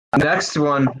Next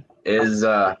one is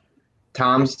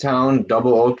Tom's Town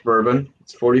Double Oaked Bourbon.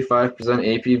 It's 45%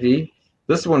 APV.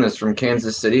 This one is from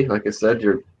Kansas City, like I said,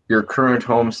 your current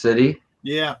home city.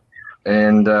 Yeah.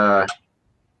 And the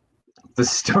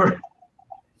story,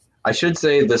 I should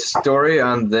say the story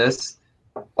on this.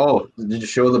 Oh, did you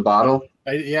show the bottle?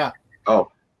 Yeah.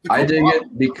 Oh, I dig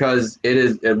it because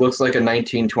it looks like a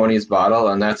 1920s bottle,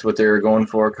 and that's what they were going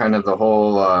for, kind of the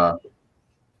whole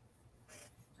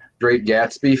Great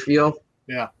Gatsby feel.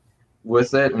 Yeah.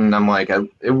 With it, and I'm like,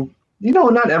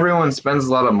 not everyone spends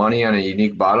a lot of money on a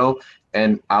unique bottle,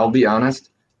 and I'll be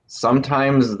honest,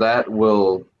 sometimes that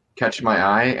will catch my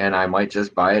eye, and I might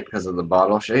just buy it because of the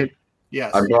bottle shape.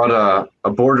 Yes. I bought a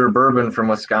border bourbon from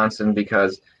Wisconsin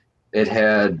because it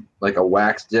had like a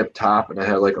wax dip top, and it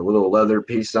had like a little leather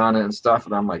piece on it and stuff,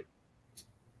 and I'm like,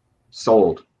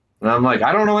 sold. And I'm like,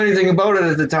 I don't know anything about it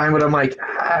at the time, but I'm like,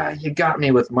 you got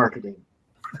me with marketing.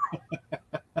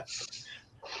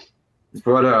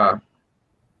 But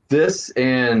this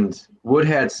and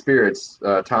Woodhat Spirits,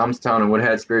 Tom's Town and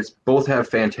Woodhat Spirits, both have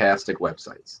fantastic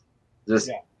websites. Just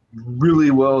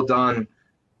really well done.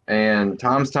 And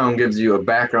Tom's Town gives you a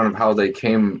background of how they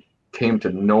came to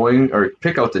knowing or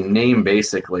pick out the name,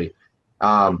 basically.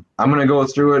 I'm going to go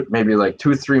through it, maybe like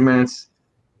 2-3 minutes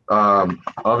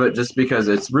of it, just because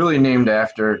it's really named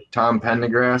after Tom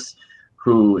Pendergast,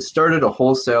 who started a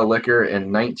wholesale liquor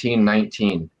in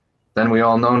 1919. Then we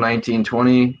all know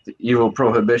 1920, the evil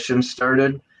prohibition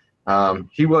started.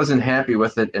 He wasn't happy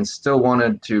with it and still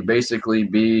wanted to basically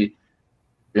be,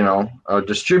 a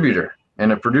distributor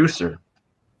and a producer.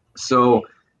 So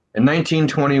in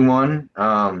 1921,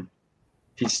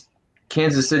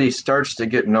 Kansas City starts to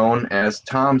get known as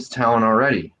Tom's Town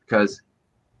already because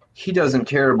he doesn't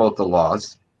care about the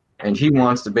laws, and he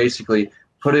wants to basically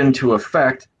put into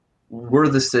effect, we're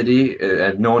the city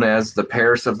known as the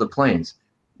Paris of the Plains.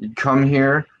 You come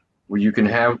here where you can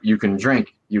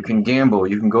drink, you can gamble,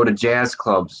 you can go to jazz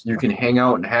clubs, you can hang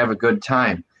out and have a good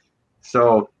time.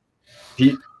 So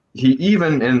he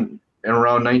even in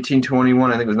around 1921,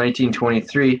 I think it was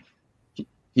 1923,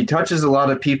 he touches a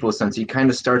lot of people since he kind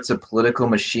of starts a political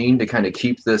machine to kind of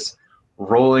keep this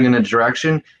rolling in a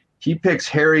direction. He picks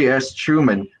Harry S.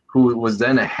 Truman, who was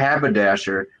then a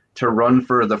haberdasher, to run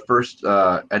for the first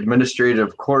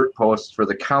administrative court post for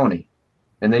the county.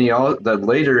 And then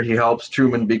later he helps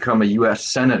Truman become a U.S.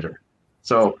 senator.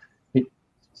 So he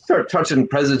start touching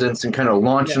presidents and kind of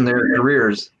launching their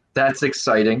careers. That's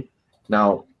exciting.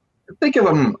 Now, think of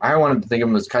him. I wanted to think of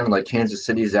him as kind of like Kansas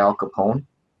City's Al Capone.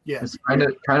 Yeah, it's kind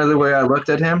of the way I looked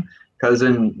at him, because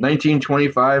in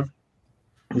 1925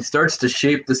 he starts to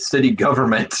shape the city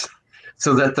government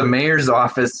so that the mayor's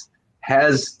office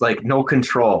has like no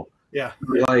control. Yeah,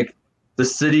 like the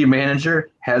city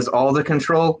manager has all the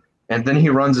control. And then he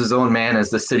runs his own man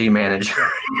as the city manager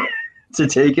to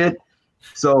take it.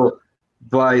 So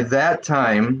by that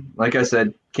time, like I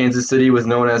said, Kansas City was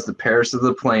known as the Paris of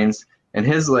the Plains. And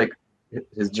his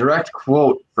direct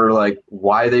quote for like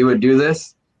why they would do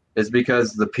this is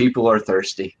because the people are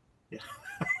thirsty. Yeah.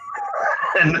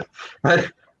 And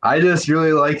I just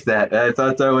really like that. I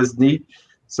thought that was neat.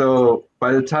 So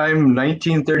by the time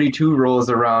 1932 rolls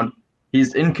around,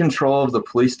 he's in control of the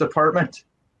police department.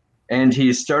 And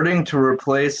he's starting to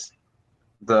replace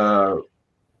the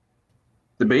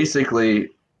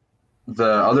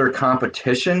other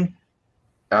competition,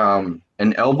 and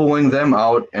elbowing them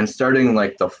out and starting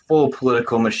like the full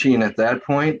political machine at that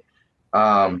point.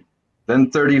 Then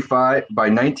by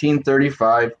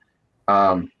 1935,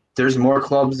 there's more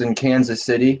clubs in Kansas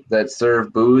City that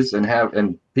serve booze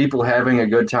and people having a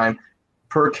good time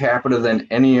per capita than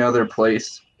any other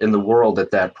place in the world at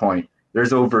that point.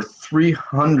 There's over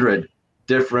 300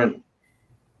 different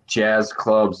jazz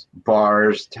clubs,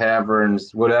 bars,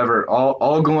 taverns, whatever,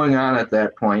 all going on at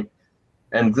that point.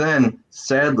 And then,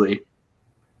 sadly,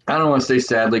 I don't want to say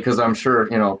sadly because I'm sure,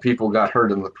 people got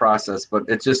hurt in the process, but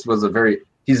it just was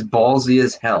he's ballsy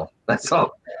as hell. That's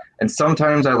all. And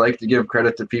sometimes I like to give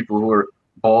credit to people who are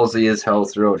ballsy as hell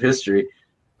throughout history.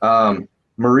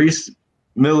 Maurice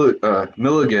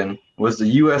Milligan was the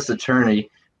U.S. attorney,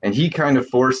 and he kind of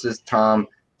forces Tom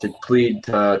to plead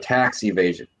tax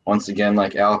evasion. Once again,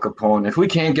 like Al Capone, if we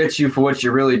can't get you for what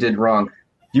you really did wrong,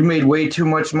 you made way too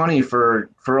much money for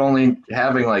only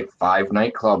having like 5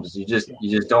 nightclubs. You just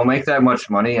don't make that much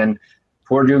money. And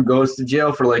poor dude goes to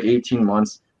jail for like 18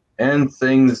 months, and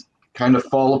things kind of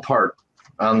fall apart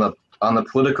on the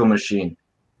political machine.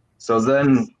 So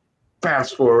then,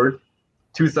 fast forward,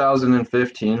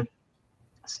 2015,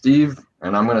 Steve,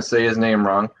 and I'm going to say his name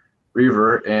wrong,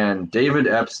 Reaver and David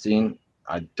Epstein.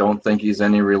 I don't think he's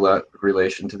any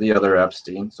relation to the other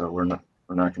Epstein, so we're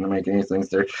We're not going to make any things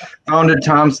there. Founded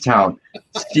Tomstown.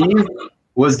 Steve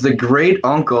was the great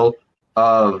uncle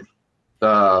of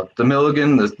the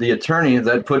Milligan, the attorney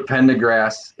that put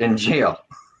Pendergast in jail.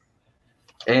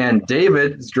 And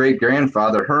David's great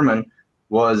grandfather, Herman,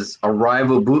 was a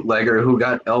rival bootlegger who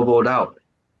got elbowed out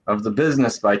of the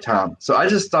business by Tom. So I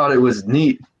just thought it was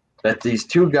neat that these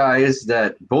two guys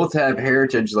that both have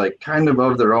heritage, like kind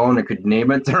of their own and could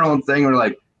name it their own thing, were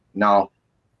like, no,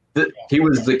 he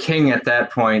was the king at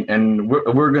that point, and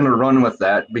we're going to run with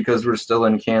that because we're still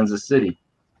in Kansas City.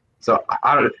 So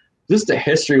just a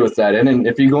history with that. And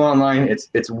if you go online,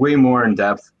 it's way more in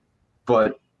depth,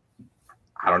 but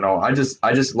I don't know. I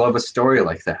just love a story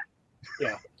like that.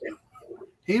 Yeah.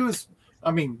 He was,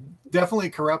 I mean, definitely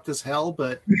corrupt as hell,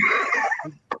 but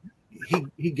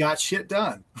he got shit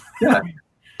done. Yeah.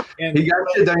 And he got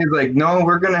shit done. He's like, no,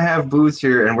 we're going to have booze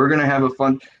here and we're going to have a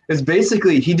fun. It's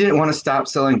basically, he didn't want to stop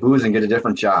selling booze and get a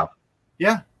different job.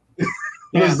 Yeah. It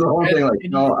was the whole thing like,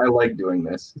 no, I like doing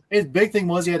this. His big thing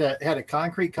was he had a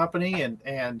concrete company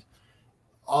and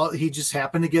he just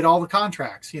happened to get all the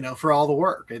contracts, for all the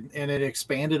work, and it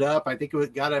expanded up. I think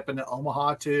it got up into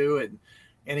Omaha too.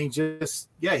 And he just,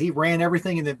 he ran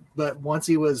everything. But once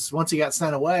he got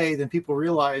sent away, then people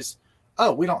realized,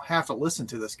 oh, we don't have to listen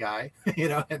to this guy,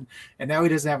 and now he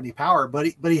doesn't have any power, but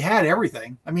he had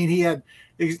everything. I mean, he had,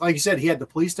 like you said, he had the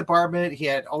police department. He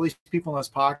had all these people in his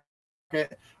pocket.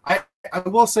 I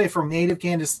will say from native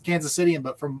Kansas Cityan,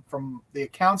 but from the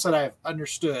accounts that I've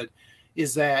understood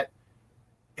is that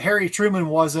Harry Truman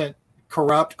wasn't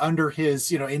corrupt under his,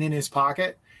 and in his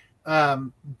pocket.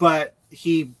 But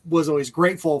he was always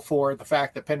grateful for the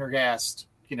fact that Pendergast,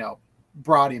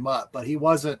 brought him up, but he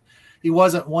wasn't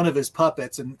one of his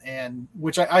puppets. And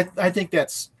which I think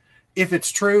that's, if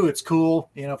it's true, it's cool.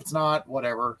 If it's not,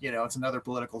 whatever, it's another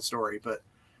political story, but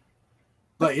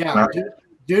yeah,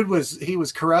 dude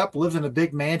was corrupt, lived in a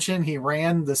big mansion. He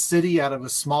ran the city out of a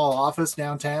small office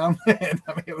downtown. And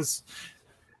I mean, it was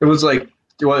like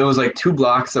 2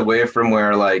 blocks away from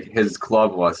where like his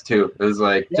club was too. It was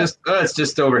like, it's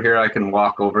just over here. I can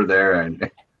walk over there and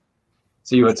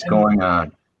see what's going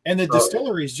on. And the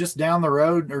distillery is just down the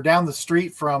road or down the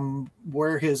street from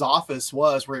where his office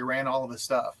was, where he ran all of his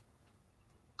stuff.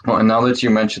 Well, and now that you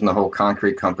mentioned the whole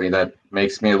concrete company, that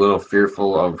makes me a little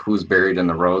fearful of who's buried in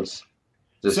the roads.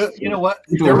 So you know what?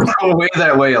 People go away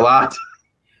that way a lot.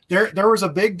 There was a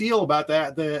big deal about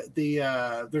that.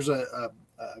 There's a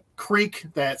creek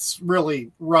that's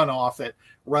really runoff that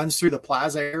runs through the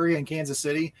plaza area in Kansas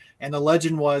City, and the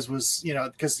legend was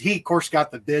because he of course got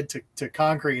the bid to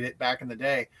concrete it back in the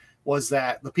day, was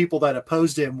that the people that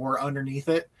opposed him were underneath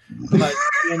it. But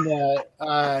in the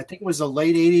I think it was the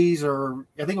late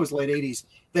 80s,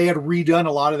 they had redone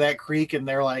a lot of that creek, and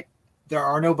they're like, there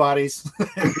are no bodies.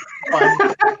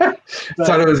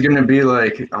 Thought it was gonna be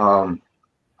like oh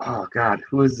god,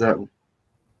 who is that?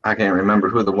 I can't remember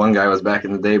who the one guy was back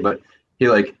in the day, but he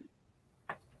like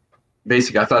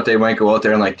basically I thought they might go out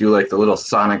there and like do like the little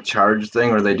sonic charge thing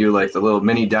where they do like the little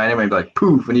mini dynamite, be like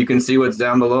poof, and you can see what's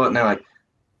down below it, and they're like,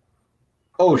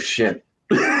 oh shit.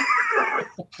 Yeah,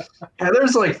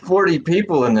 there's like 40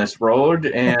 people in this road,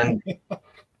 and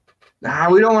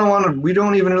we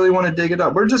don't even really want to dig it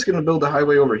up. We're just gonna build a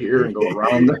highway over here and go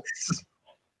around this.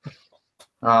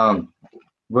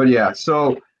 But yeah,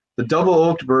 so the double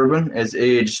oaked bourbon is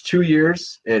aged 2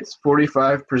 years. It's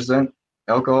 45%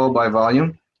 alcohol by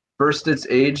volume. First, it's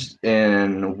aged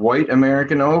in white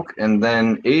American oak, and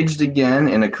then aged again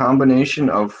in a combination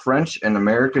of French and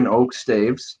American oak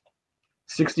staves.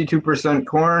 62%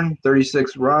 corn,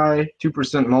 36 rye,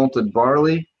 2% malted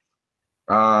barley.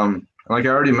 Like I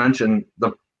already mentioned,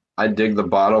 I dig the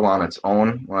bottle on its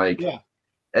own. Like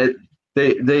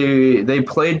they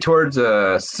played towards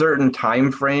a certain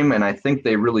time frame, and I think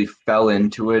they really fell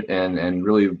into it and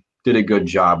really did a good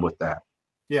job with that.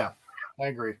 Yeah, I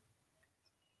agree.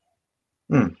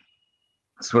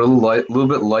 It's a little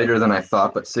bit lighter than I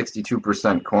thought, but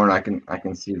 62% corn. I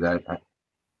can see that.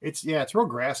 It's real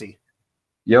grassy.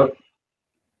 Yep.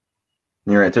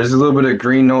 You're right. There's a little bit of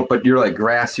green note, but you're like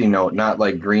grassy note, not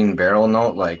like green barrel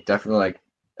note, like definitely like,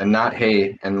 and not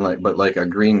hay, and like, but like a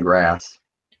green grass.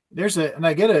 And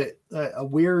I get a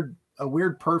weird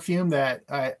perfume that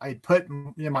I put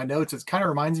in my notes. It kind of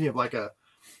reminds me of like a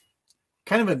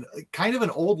kind of an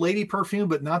old lady perfume,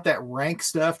 but not that rank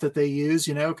stuff that they use,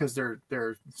 because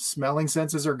their smelling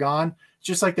senses are gone. It's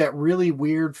just like that really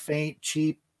weird, faint,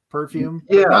 cheap perfume.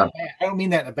 Yeah. I don't mean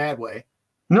that in a bad way.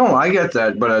 No, I get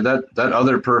that, but that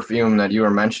other perfume that you were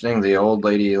mentioning, the old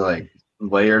lady like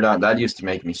layered on, that used to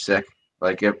make me sick.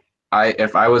 Like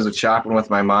if I was shopping with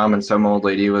my mom and some old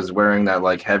lady was wearing that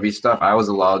like heavy stuff, I was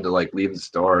allowed to like leave the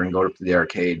store and go to the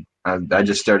arcade. I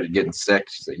just started getting sick.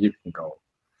 She said, "You can go."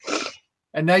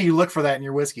 And now you look for that in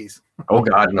your whiskeys. Oh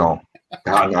God, no.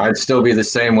 God, no. I'd still be the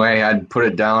same way. I'd put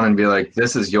it down and be like,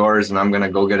 "This is yours," and I'm gonna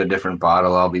go get a different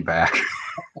bottle. I'll be back.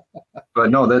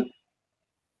 But no,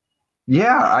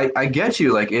 yeah, I get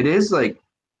you. Like it is like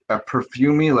a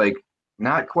perfumey, like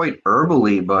not quite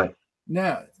herbally, but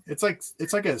No, it's like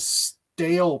a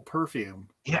stale perfume.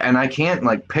 yeah, and I can't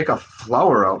like pick a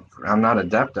flower out. I'm not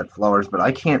adept at flowers, but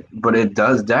I can't. But it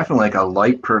does definitely like a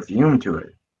light perfume to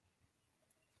it,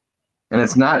 and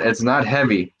it's not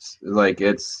heavy. Like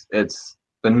it's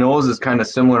the nose is kind of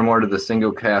similar more to the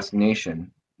single cask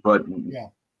nation, but Yeah.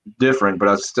 different. But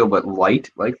it's still but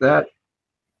light like that.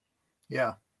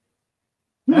 Yeah.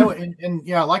 And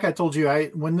yeah, like I told you,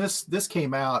 when this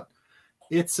came out,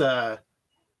 it's I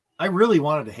really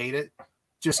wanted to hate it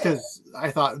just because I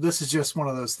thought this is just one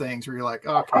of those things where you're like,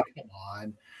 okay, come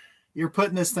on, you're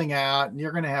putting this thing out and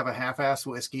you're going to have a half-ass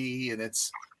whiskey and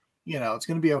it's, it's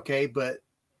going to be okay. But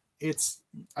it's,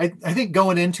 I think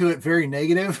going into it very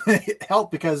negative, it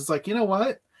helped because it's like, you know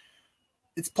what?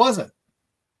 It's pleasant.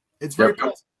 It's very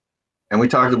pleasant. And we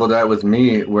talked about that with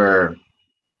me where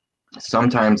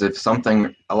sometimes if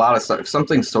something's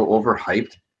so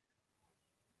overhyped,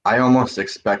 I almost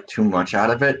expect too much out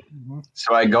of it. Mm-hmm.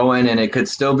 So I go in and it could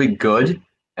still be good.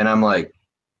 And I'm like,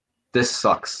 this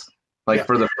sucks. Like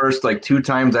for the first like 2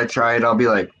 times I try it, I'll be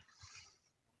like,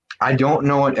 I don't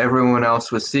know what everyone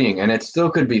else was seeing. And it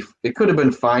could have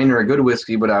been fine or a good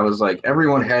whiskey, but I was like,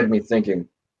 everyone had me thinking,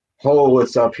 oh,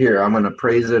 what's up here? I'm going to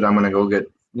praise it. I'm going to go get,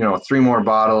 3 more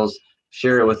bottles,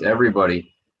 share it with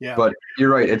everybody. Yeah. But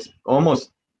you're right. It's almost,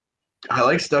 I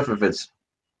like stuff if it's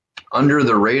under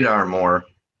the radar more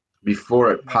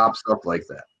before it pops up like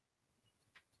that.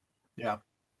 Yeah.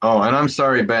 Oh, and I'm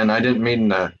sorry, Ben. I didn't mean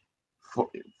to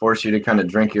force you to kind of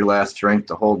drink your last drink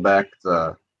to hold back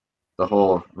the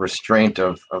whole restraint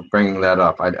of bringing that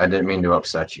up. I didn't mean to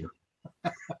upset you.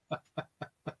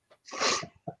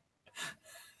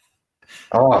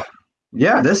 Oh,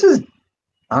 yeah. This is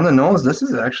on the nose. This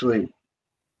is actually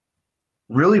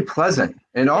really pleasant.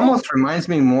 It almost reminds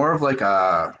me more of like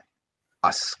a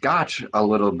Scotch a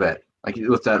little bit, like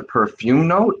with that perfume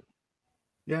note.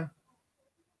 Yeah,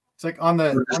 it's like on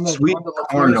the sweet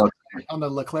corn note on the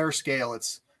Leclerc scale.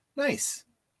 It's nice.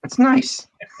 It's nice.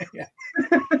 Yeah.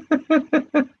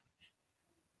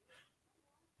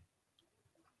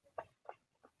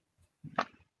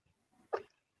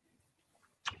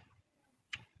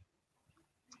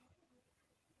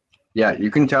 Yeah,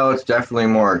 you can tell it's definitely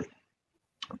more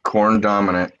corn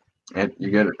dominant.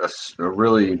 You get a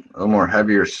little more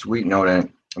heavier sweet note in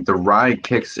it. The rye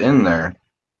kicks in there.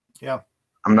 Yeah.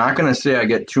 I'm not going to say I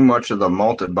get too much of the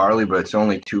malted barley, but it's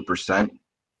only 2%.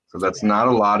 So that's not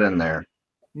a lot in there.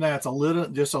 No, it's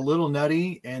just a little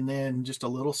nutty and then just a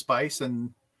little spice.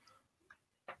 And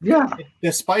yeah,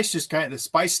 the spice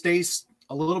stays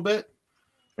a little bit.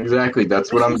 Exactly.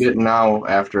 That's what I'm getting now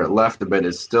after it left a bit.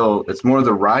 It's more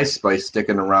the rye spice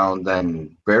sticking around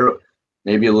than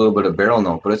maybe a little bit of barrel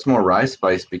note, but it's more rye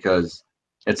spice because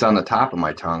it's on the top of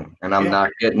my tongue and I'm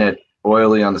not getting it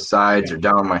oily on the sides or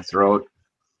down my throat.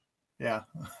 Yeah.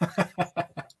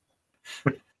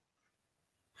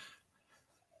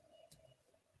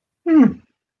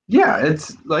 Yeah,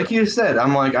 it's like you said,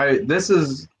 I'm like,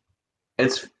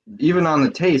 it's even on the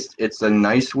taste, it's a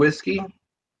nice whiskey.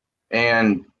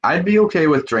 And I'd be okay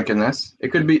with drinking this. It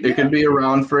could be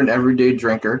around for an everyday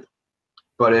drinker,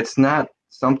 but it's not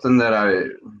something that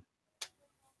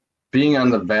being on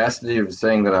the vastity of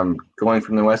saying that I'm going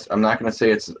from the West, I'm not going to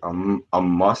say it's a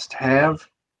must-have,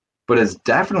 but it's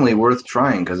definitely worth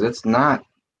trying because it's not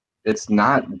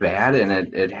bad and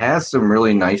it has some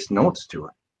really nice notes to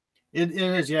it. It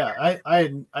is, yeah.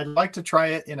 I'd like to try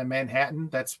it in a Manhattan.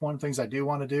 That's one of the things I do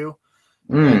want to do.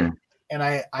 And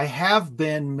I have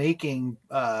been making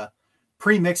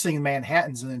pre-mixing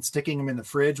Manhattans and then sticking them in the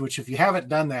fridge, which if you haven't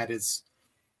done that, it's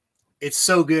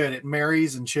so good. It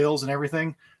marries and chills and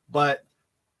everything. But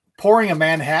pouring a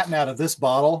Manhattan out of this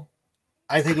bottle,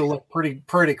 I think it'll look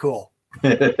pretty cool.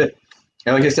 And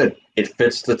like I said, it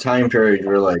fits the time period.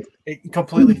 We're like, it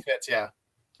completely fits, yeah.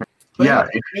 But yeah,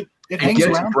 it hangs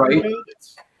gets around bright.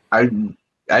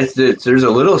 There's a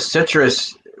little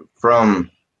citrus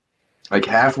from like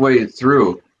halfway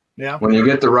through. Yeah. When you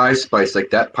get the rye spice, like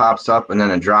that pops up and then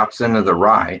it drops into the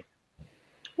rye.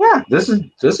 Yeah, this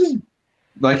is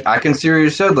like I can see what you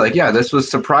said. Like, yeah, this was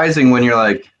surprising when you're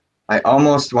like, I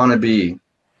almost want to be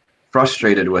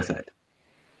frustrated with it.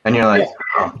 And you're like,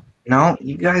 oh, no,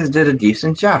 you guys did a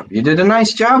decent job. You did a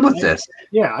nice job with this.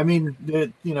 Yeah, I mean,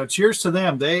 cheers to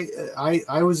them.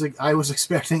 I was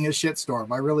expecting a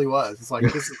shitstorm. I really was. It's like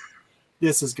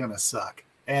this is gonna suck.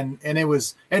 And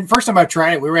first time I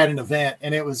tried it, we were at an event,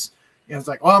 and it was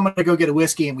like, oh, I'm gonna go get a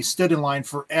whiskey, and we stood in line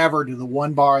forever to the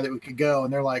one bar that we could go,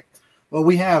 and they're like, well,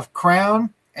 we have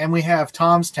Crown and we have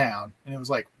Tom's Town, and it was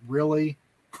like, really?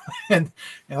 and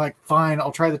like, fine,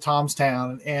 I'll try the Tom's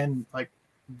Town, and like,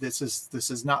 this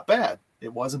is not bad.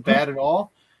 It wasn't bad at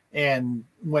all. And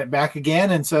went back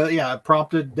again, and so yeah,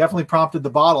 definitely prompted the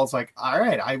bottle. It's like, all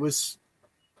right, I was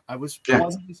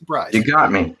pleasantly surprised. You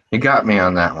got me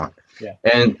on that one. Yeah.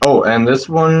 And and this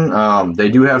one, they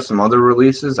do have some other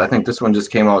releases. I think this one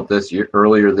just came out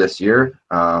earlier this year,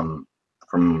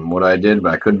 from what I did,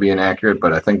 but I could be inaccurate.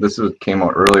 But I think came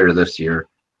out earlier this year.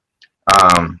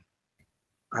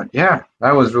 But yeah,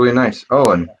 that was really nice.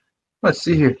 Oh, and let's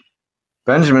see here.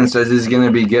 Benjamin says he's going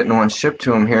to be getting one shipped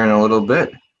to him here in a little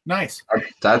bit. Nice.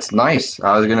 That's nice.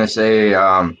 I was going to say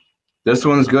this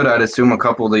one's good. I'd assume a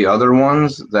couple of the other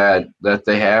ones that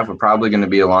they have are probably going to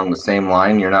be along the same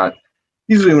line. You're not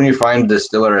usually when you find a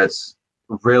distiller, it's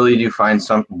really you find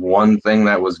one thing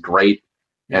that was great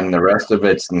and the rest of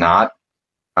it's not.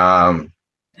 So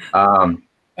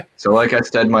like I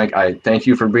said, Mike, I thank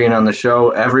you for being on the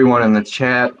show. Everyone in the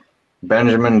chat,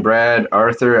 Benjamin, Brad,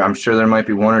 Arthur, I'm sure there might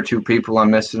be one or two people I'm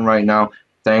missing right now.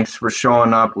 Thanks for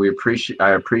showing up.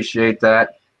 I appreciate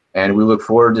that. And we look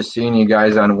forward to seeing you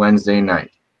guys on Wednesday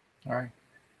night. All right.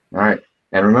 All right.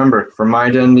 And remember, from my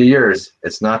den to yours,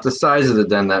 it's not the size of the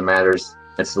den that matters.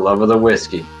 It's the love of the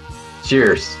whiskey.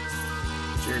 Cheers.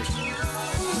 Cheers.